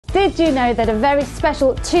Did you know that a very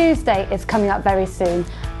special Tuesday is coming up very soon?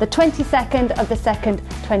 The 22nd of the 2nd,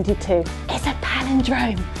 22. It's a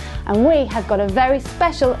palindrome. And we have got a very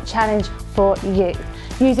special challenge for you.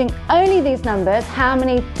 Using only these numbers, how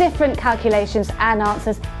many different calculations and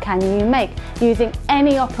answers can you make using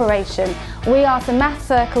any operation? We asked the Math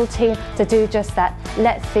Circle team to do just that.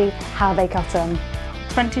 Let's see how they got on.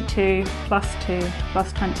 22 plus 2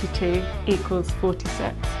 plus 22 equals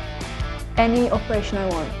 46. Any operation I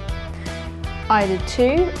want. Either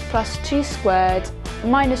 2 plus 2 squared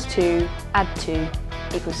minus 2 add 2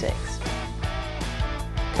 equals 6.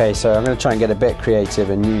 Okay, so I'm going to try and get a bit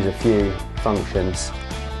creative and use a few functions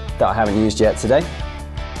that I haven't used yet today.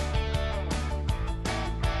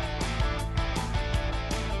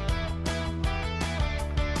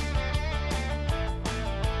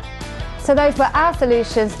 So those were our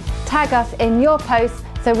solutions. Tag us in your posts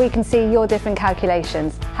so we can see your different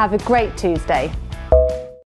calculations. Have a great Tuesday.